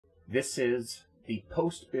This is the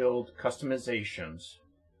post-build customizations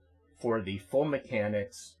for the full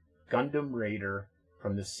mechanics Gundam Raider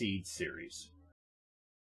from the Seed series.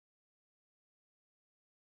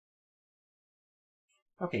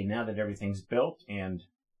 Okay, now that everything's built and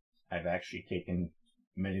I've actually taken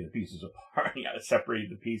many of the pieces apart, separated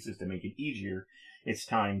the pieces to make it easier, it's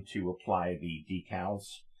time to apply the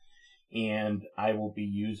decals. And I will be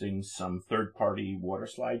using some third-party water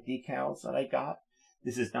slide decals that I got.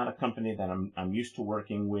 This is not a company that I'm used to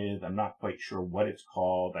working with. I'm not quite sure what it's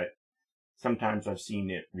called. Sometimes I've seen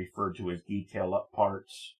it referred to as detail up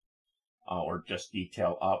parts or just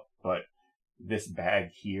detail up, but this bag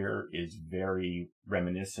here is very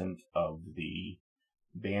reminiscent of the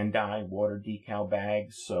Bandai water decal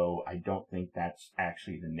bag, so I don't think that's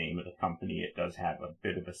actually the name of the company. It does have a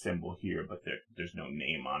bit of a symbol here, but there's no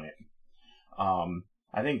name on it.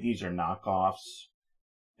 I think these are knockoffs.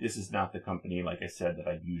 This is not the company, like I said, that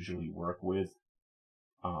I usually work with.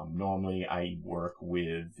 Normally I work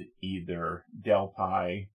with either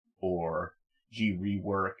Delphi or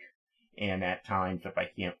G-Rework, and at times if I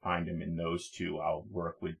can't find them in those two, I'll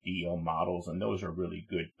work with DL Models, and those are really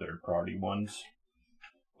good third-party ones.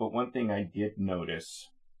 But one thing I did notice,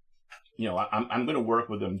 I'm going to work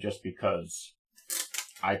with them just because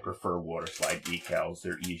I prefer water slide decals.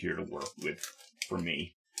 They're easier to work with for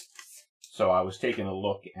me. So I was taking a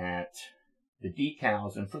look at the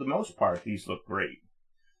decals, and for the most part, these look great.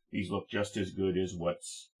 These look just as good as what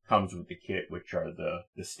comes with the kit, which are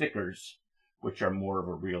the stickers, which are more of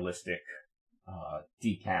a realistic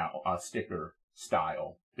sticker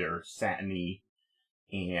style. They're satiny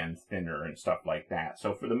and thinner and stuff like that.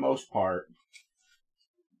 So for the most part,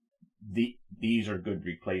 these are good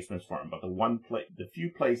replacements for them. But the few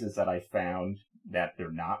places that I found that they're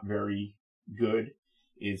not very good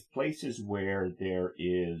is places where there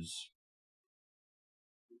is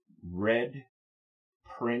red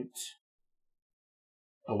print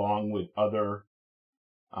along with other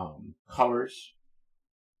colors.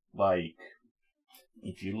 Like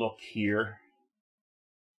if you look here,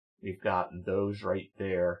 we've got those right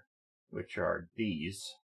there, which are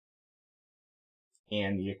these.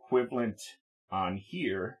 And the equivalent on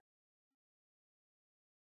here,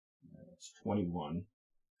 that's 21.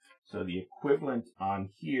 So the equivalent on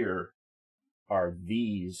here are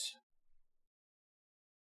these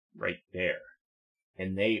right there.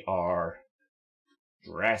 And they are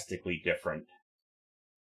drastically different.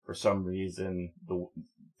 For some reason,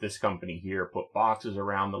 this company here put boxes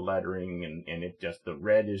around the lettering, and the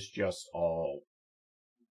red is just all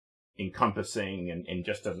encompassing and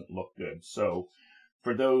just doesn't look good. So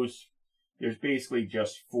for those, there's basically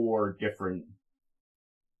just 4 different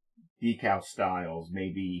decal styles,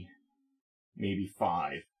 maybe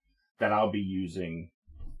 5, that I'll be using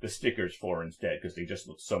the stickers for instead, because they just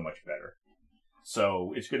look so much better.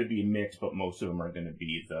 So it's going to be a mix, but most of them are going to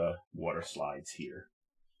be the water slides here.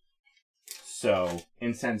 So,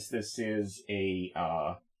 and since this is a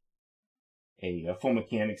full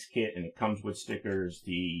mechanics kit and it comes with stickers,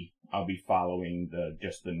 I'll be following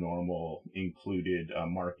just the normal included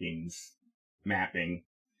markings mapping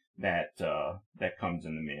that comes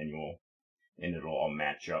in the manual, and it'll all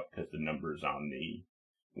match up because the numbers on the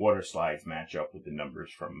water slides match up with the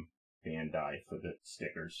numbers from Bandai for the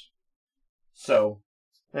stickers. So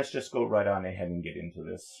let's just go right on ahead and get into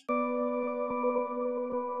this.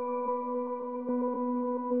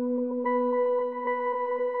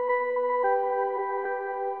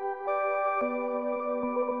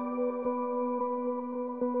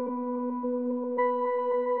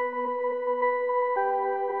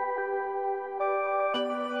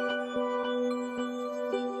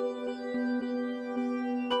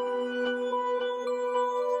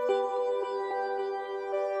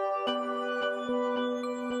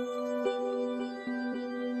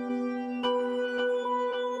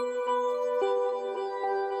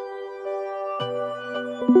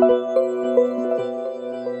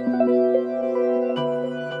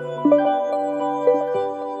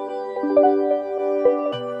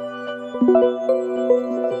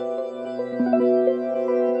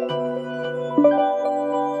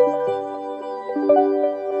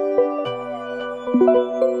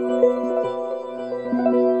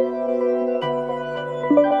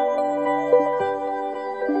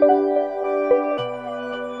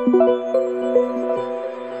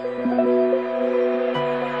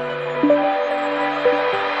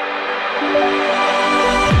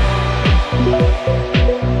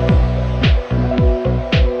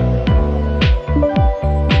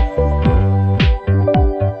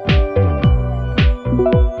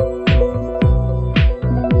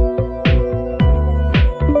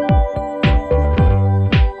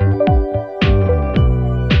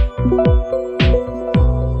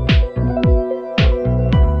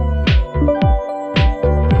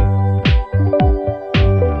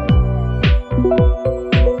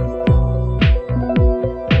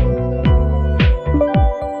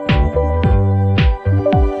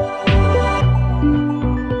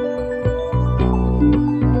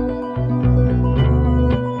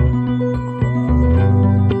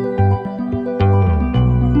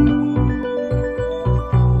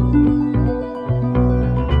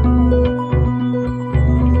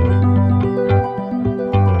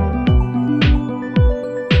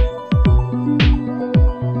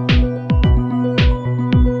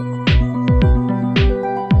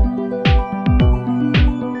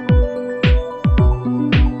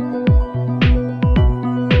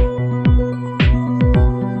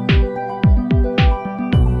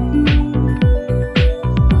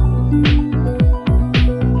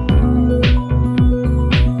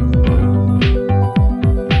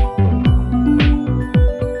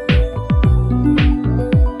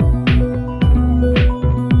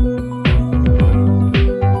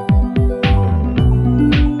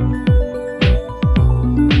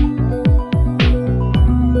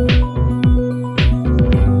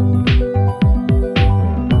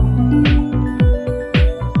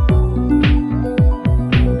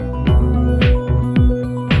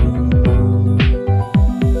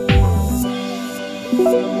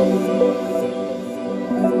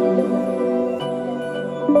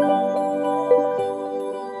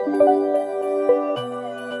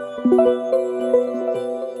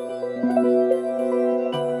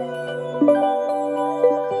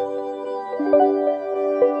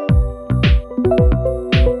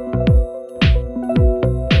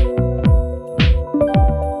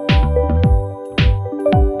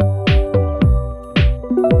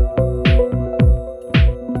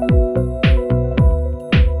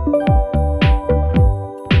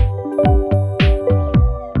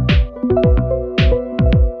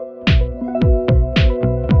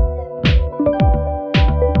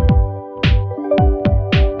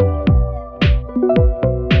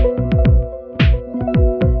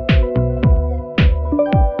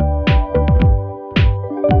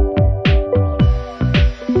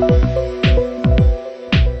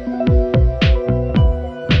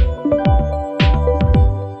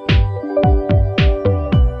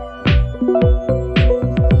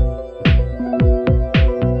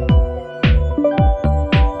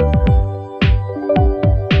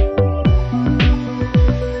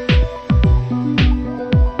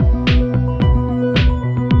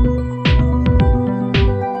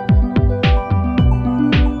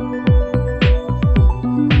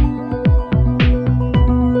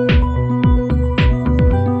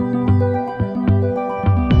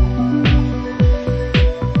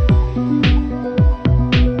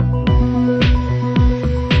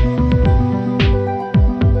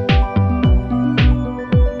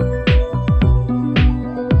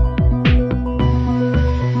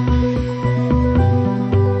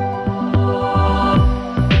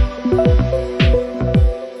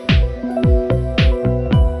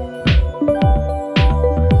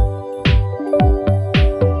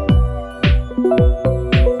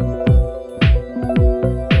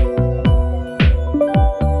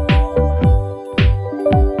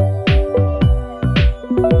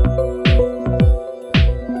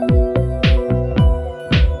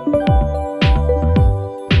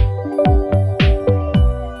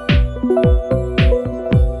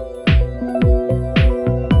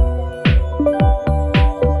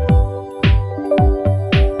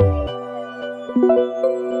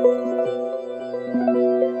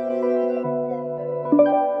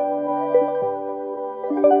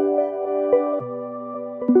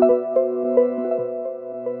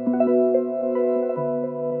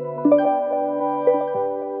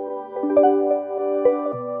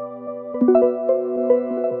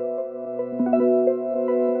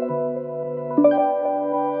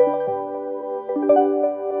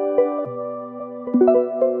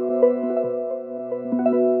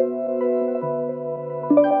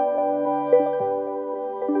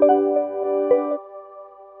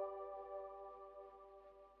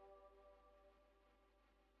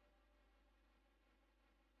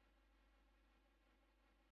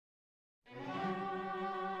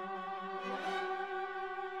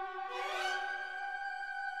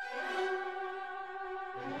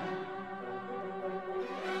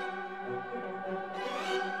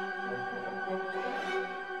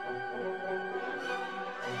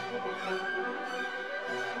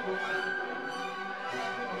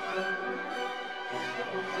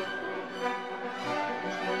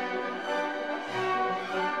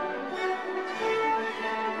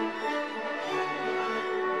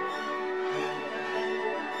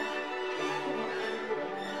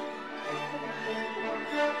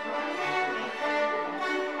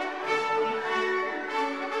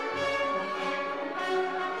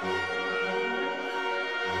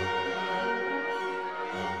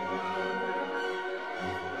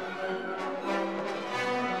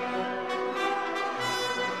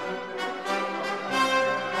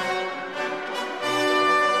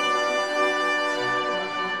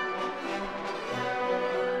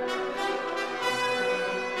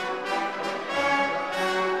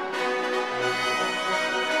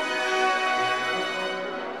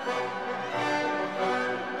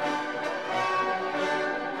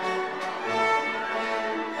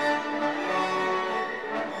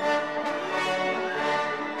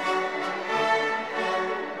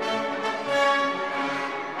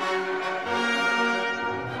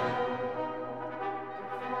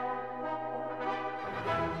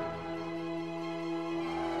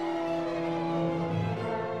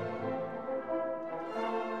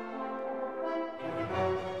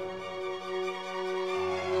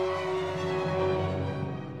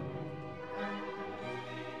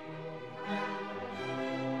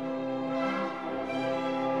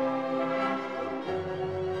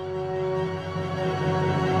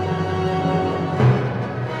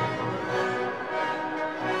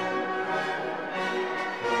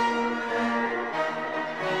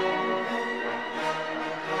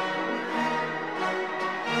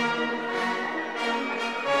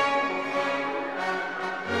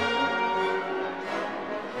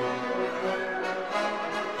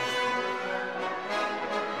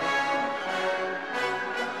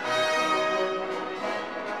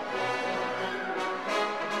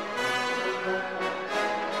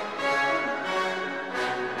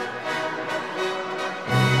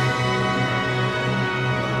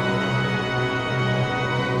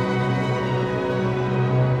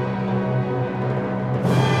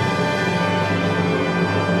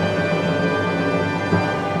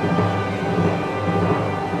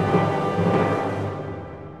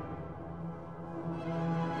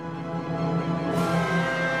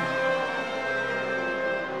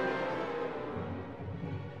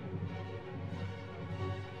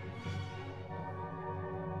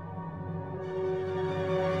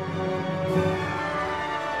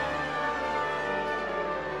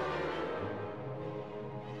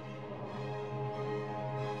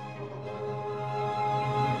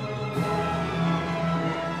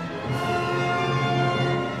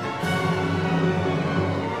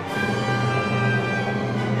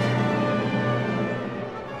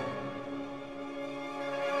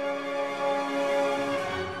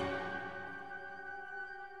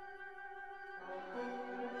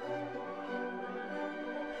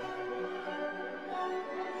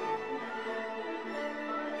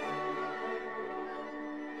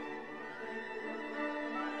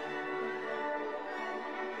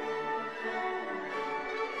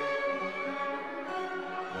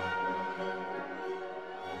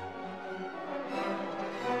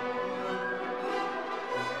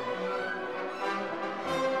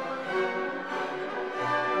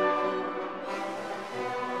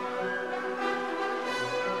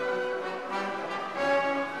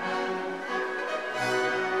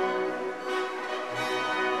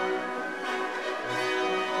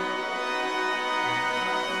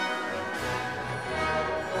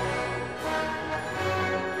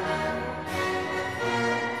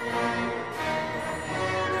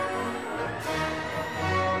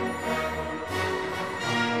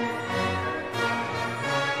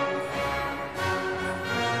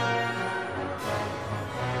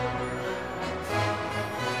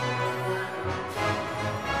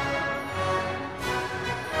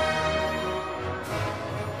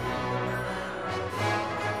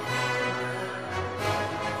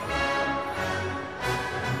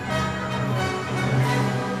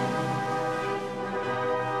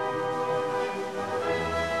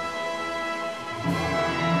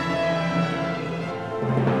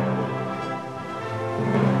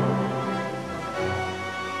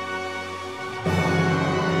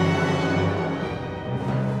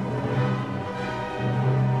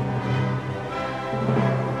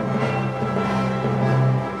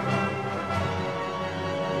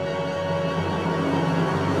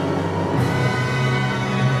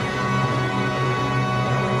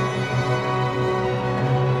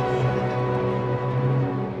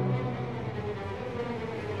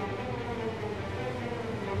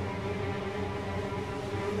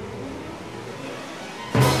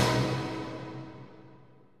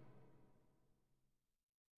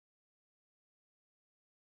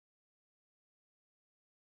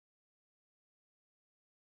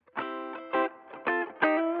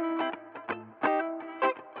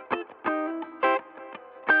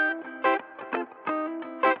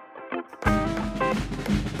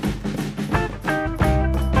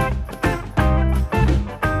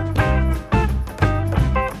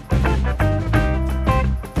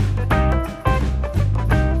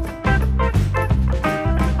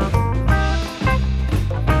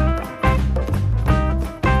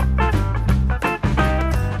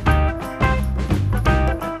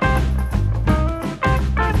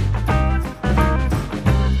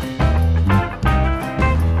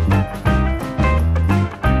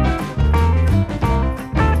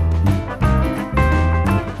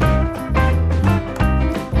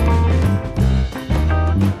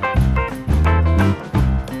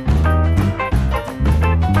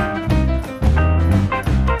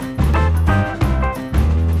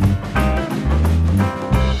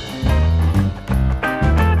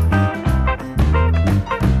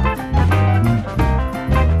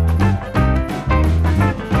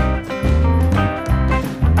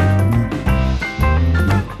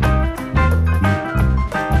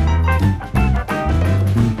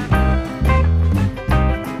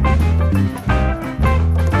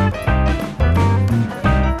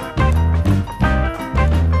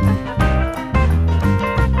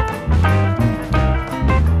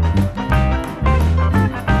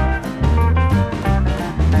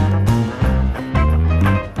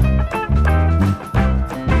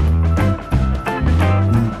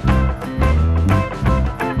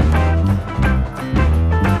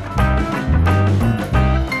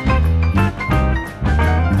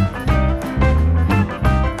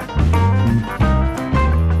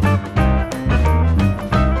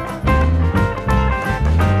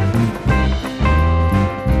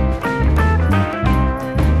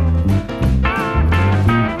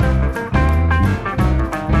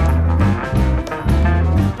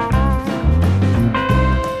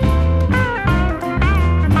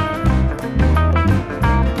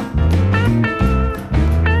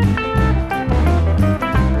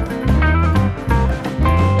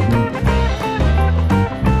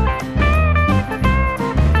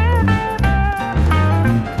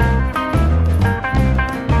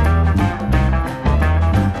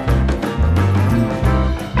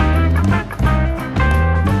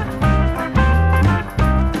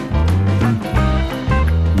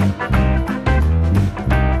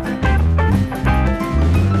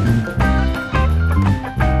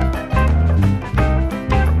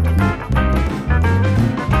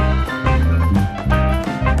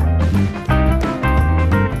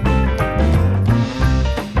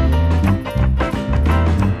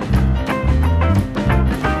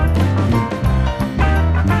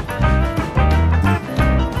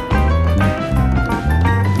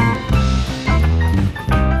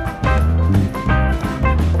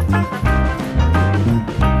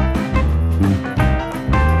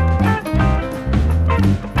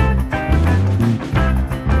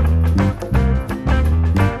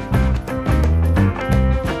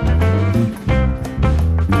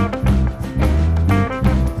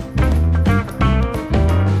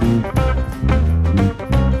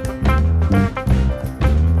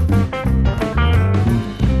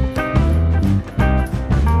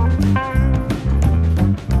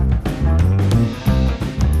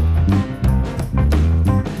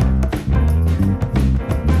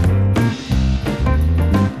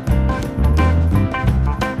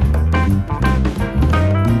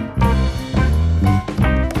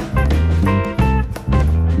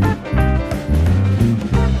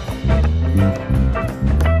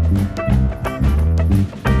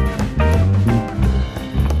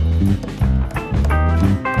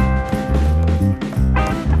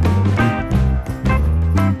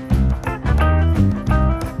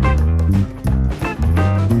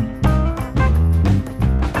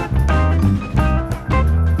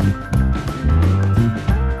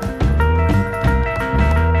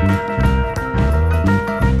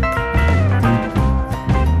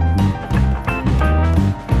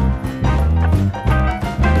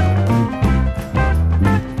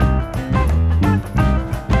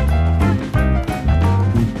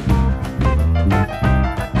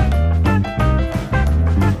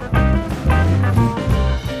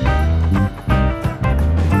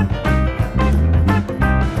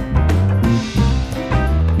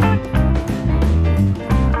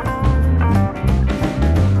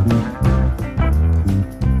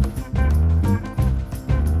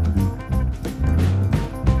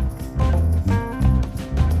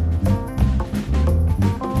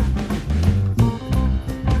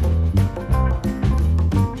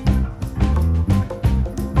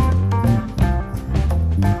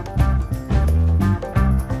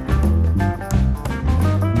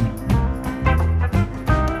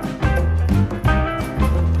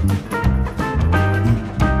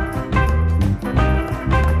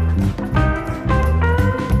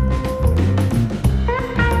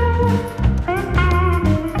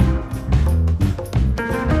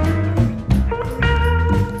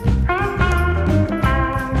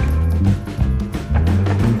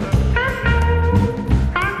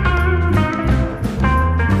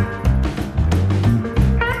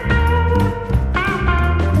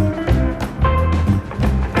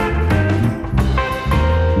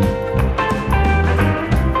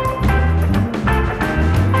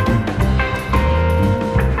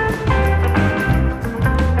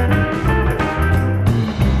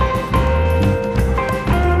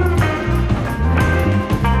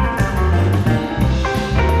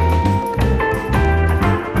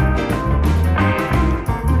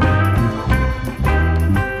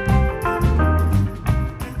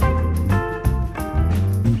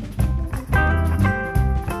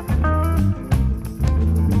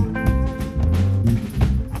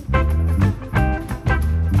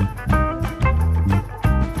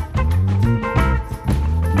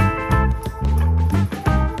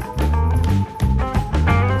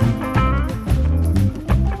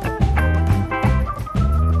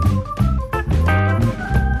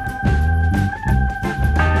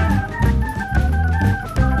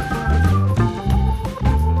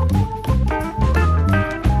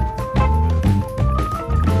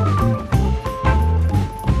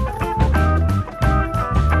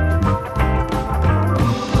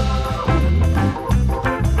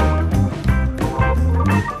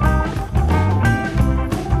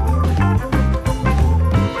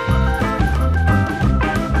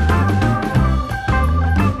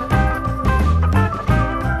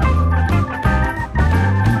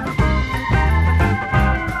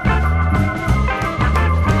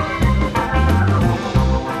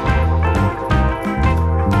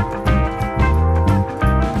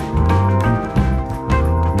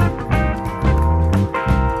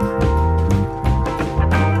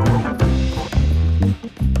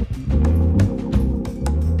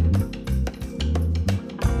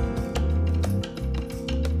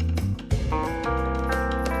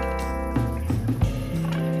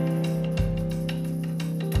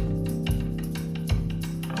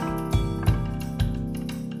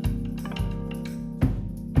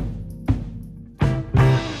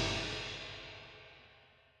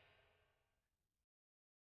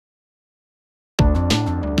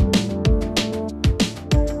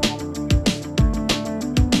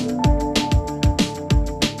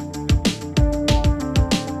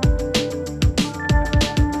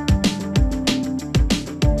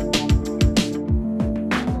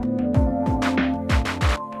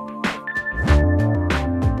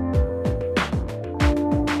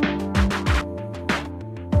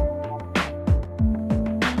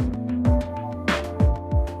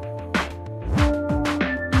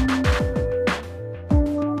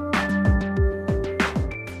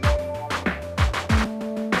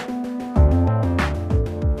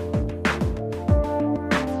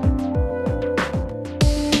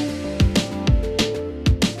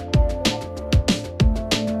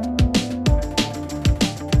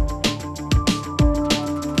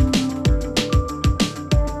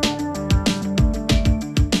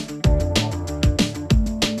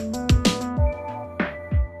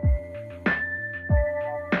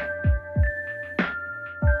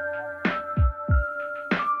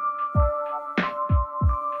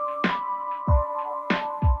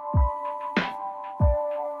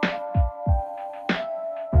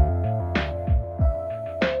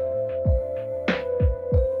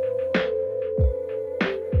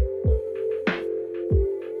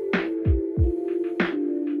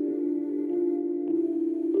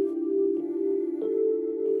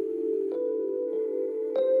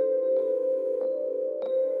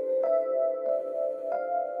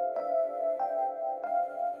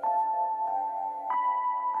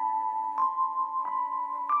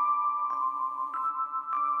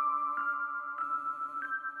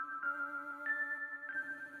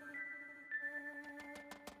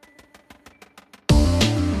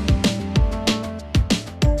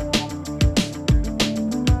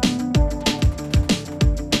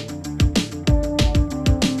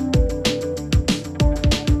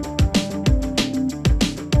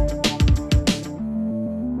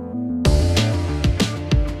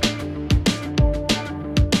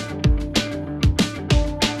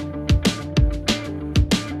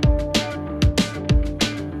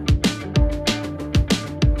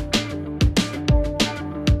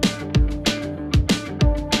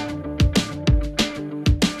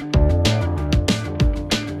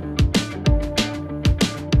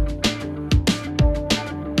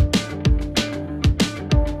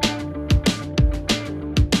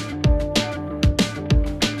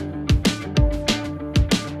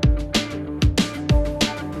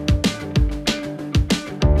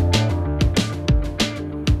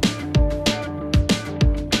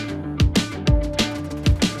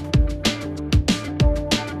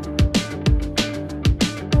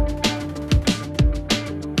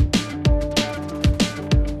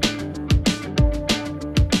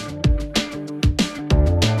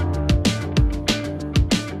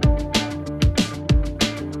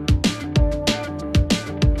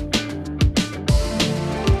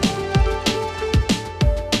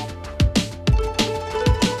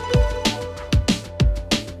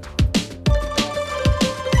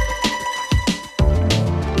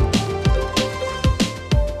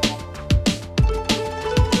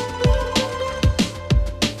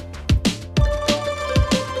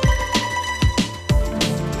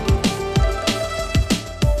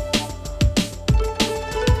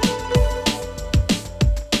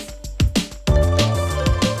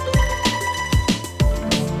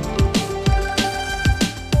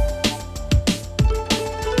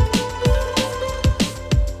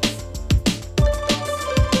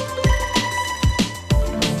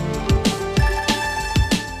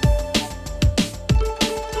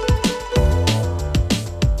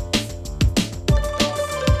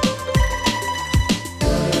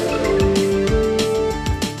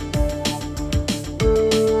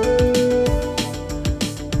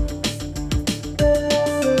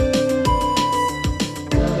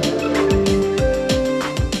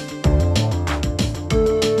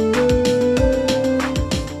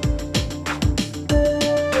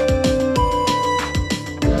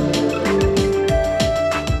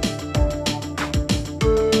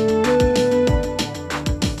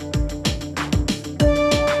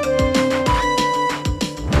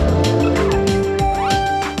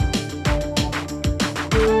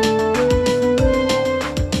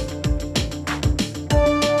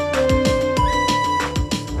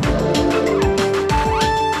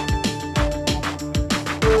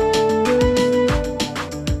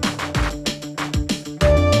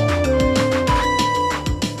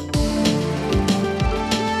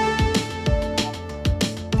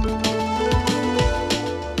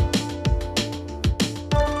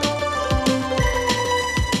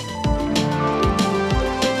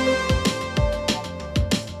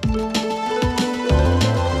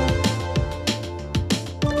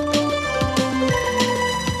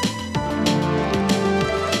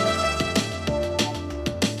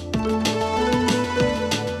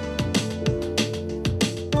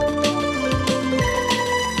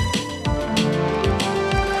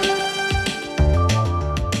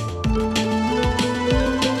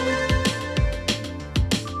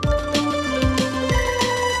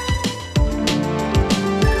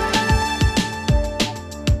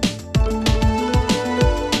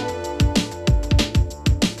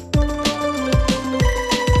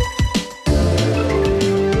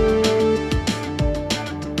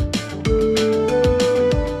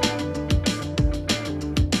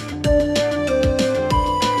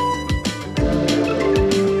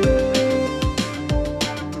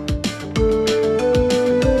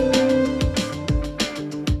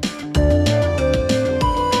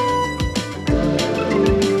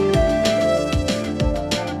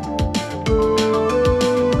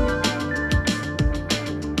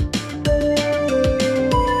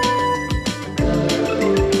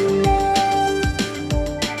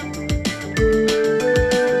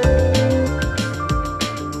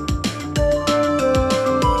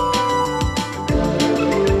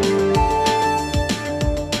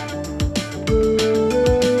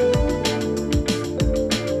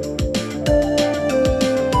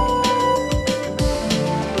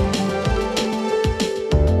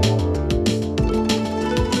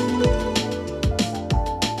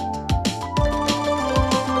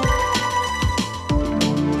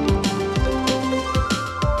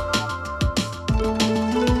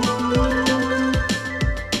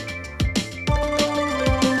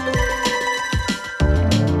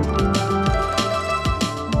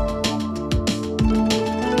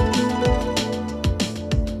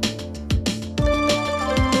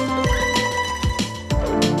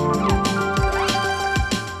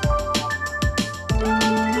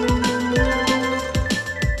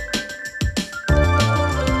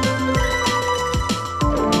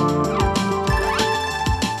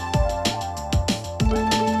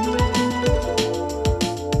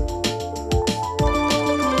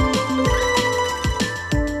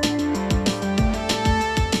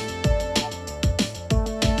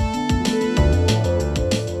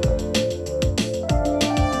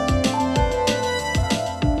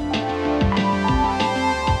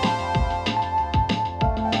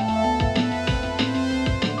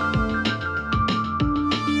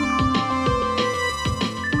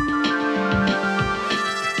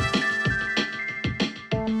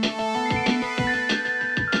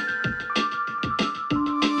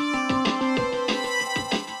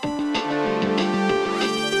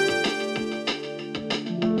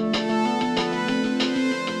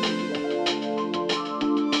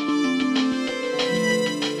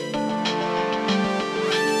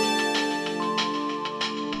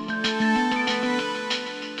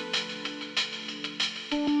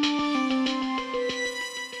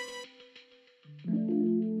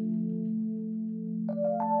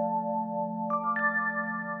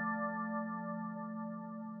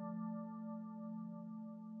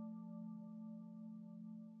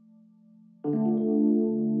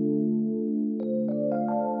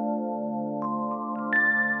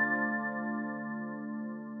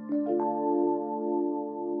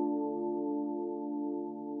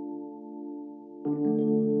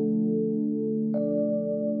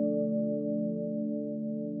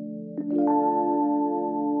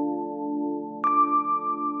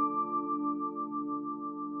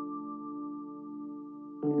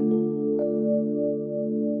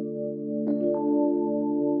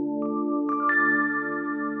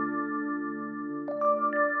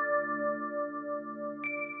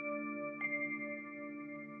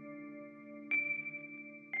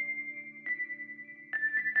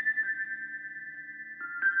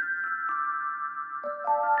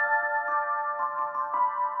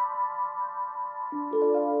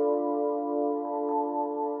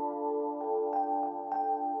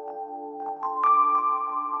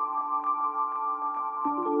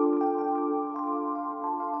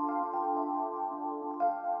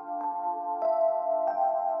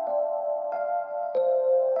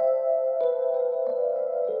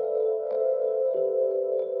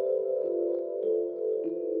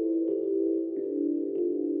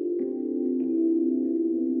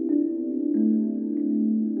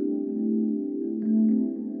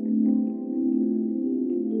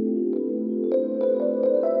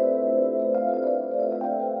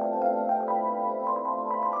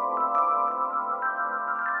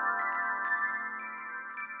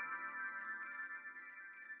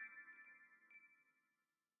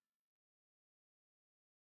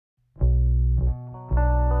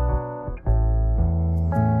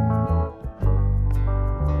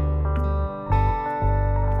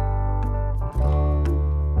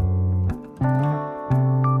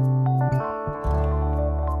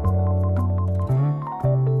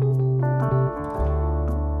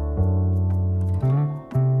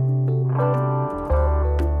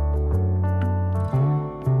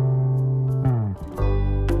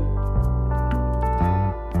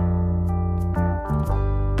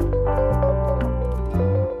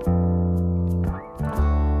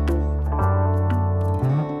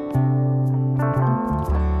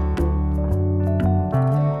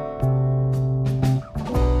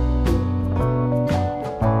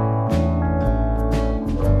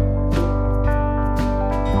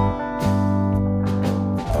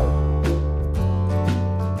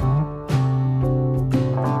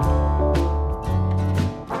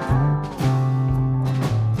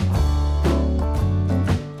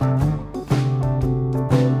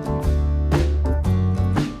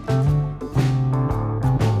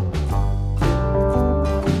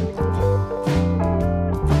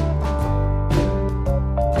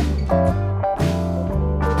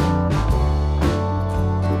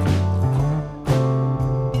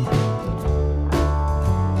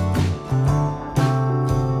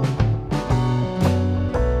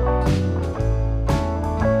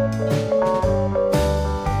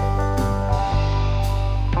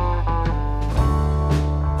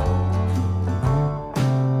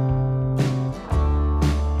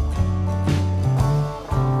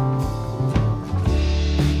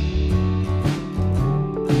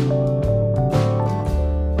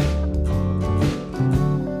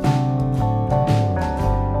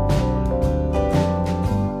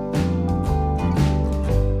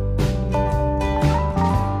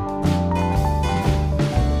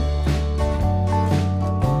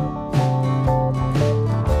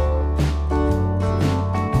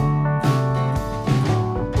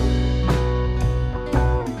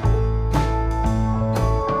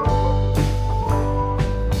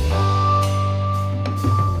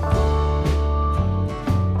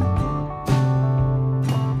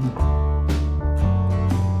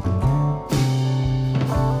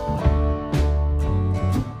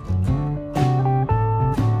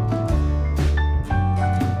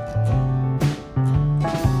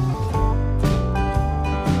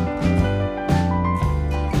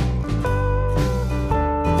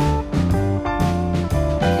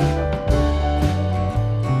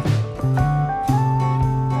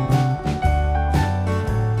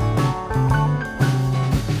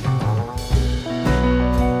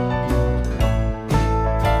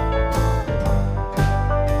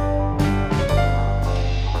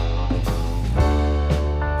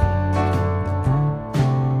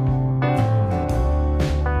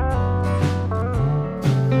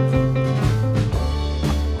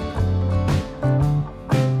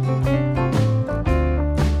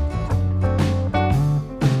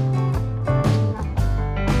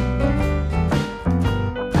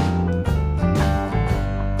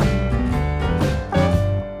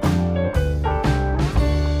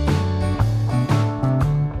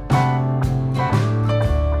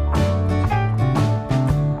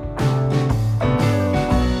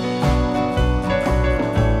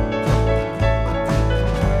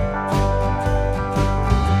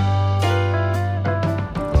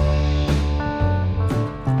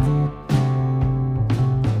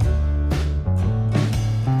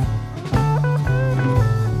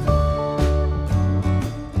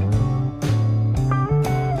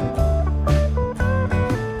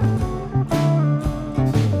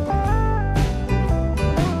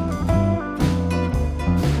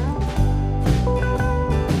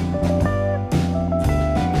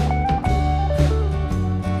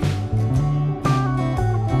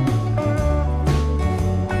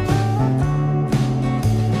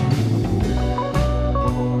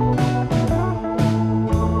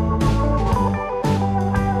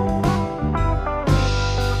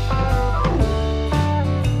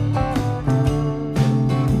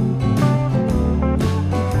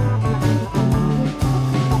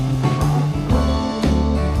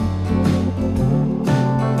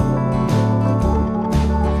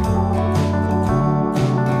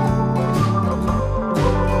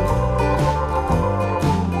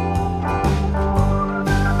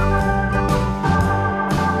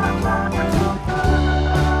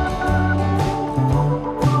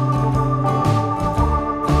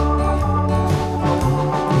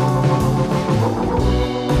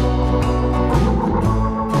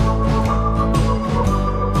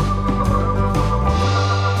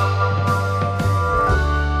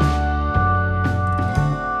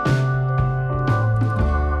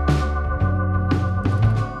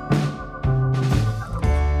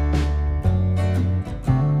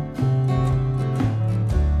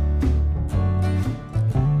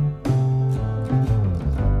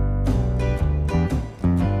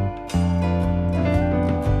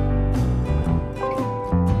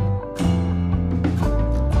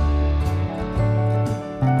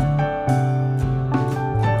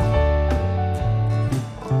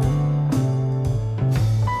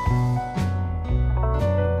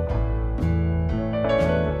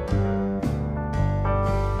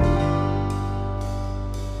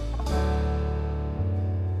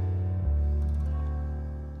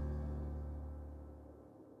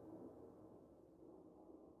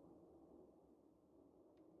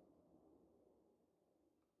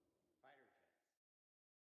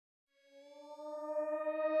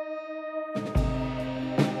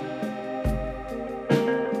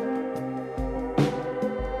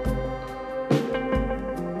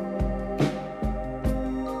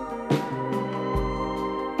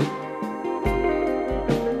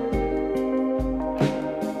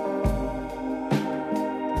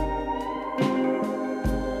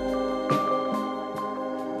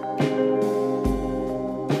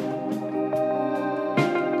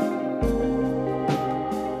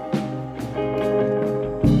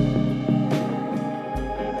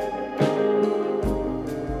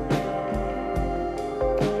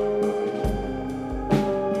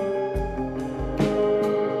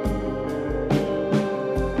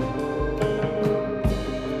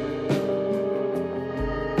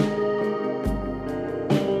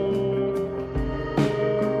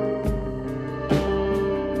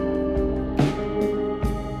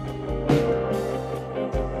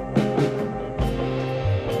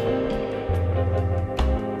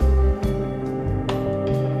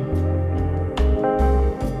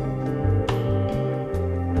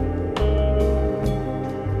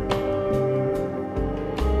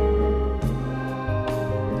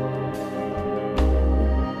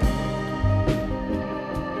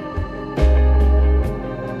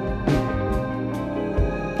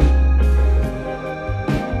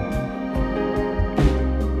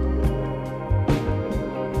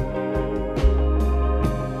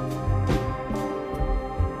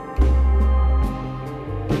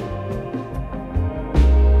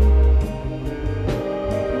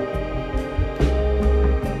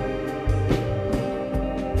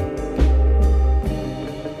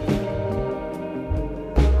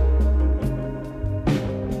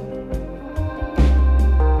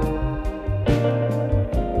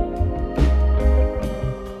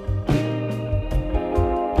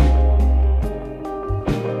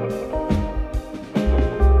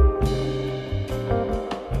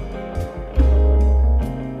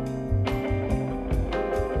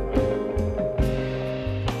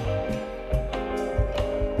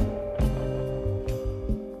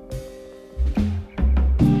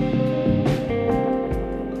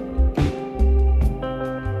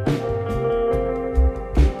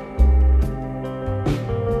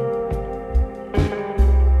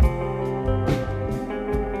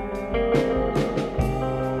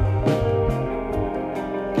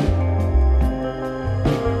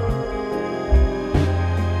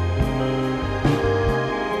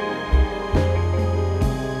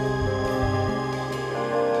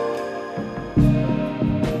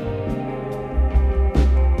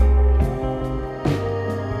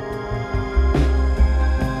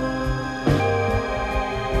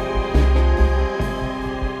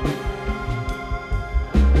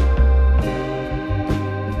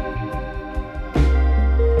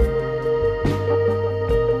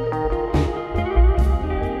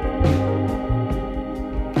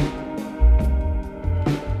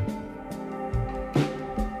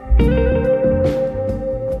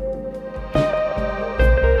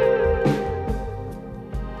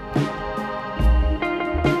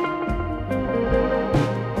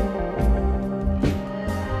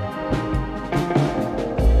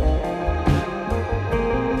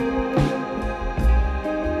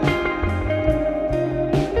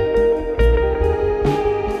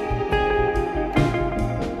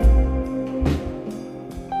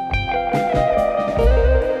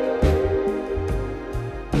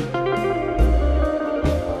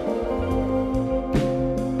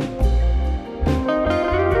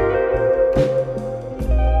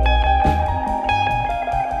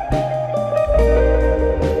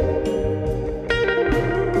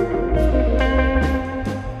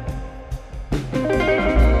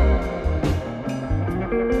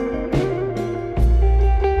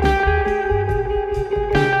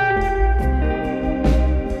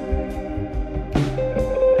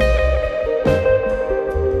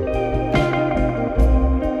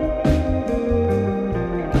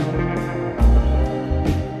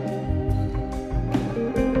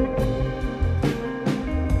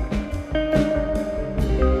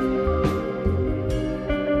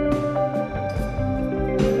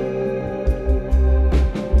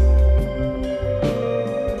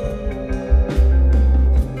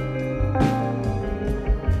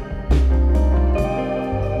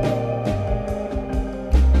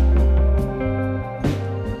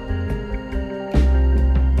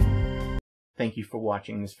 Thank you for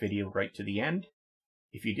watching this video right to the end.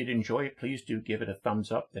 If you did enjoy it, please do give it a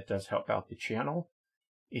thumbs up. That does help out the channel.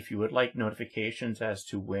 If you would like notifications as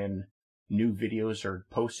to when new videos are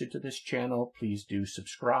posted to this channel, please do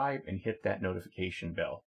subscribe and hit that notification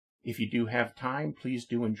bell. If you do have time, please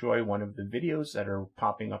do enjoy one of the videos that are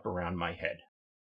popping up around my head.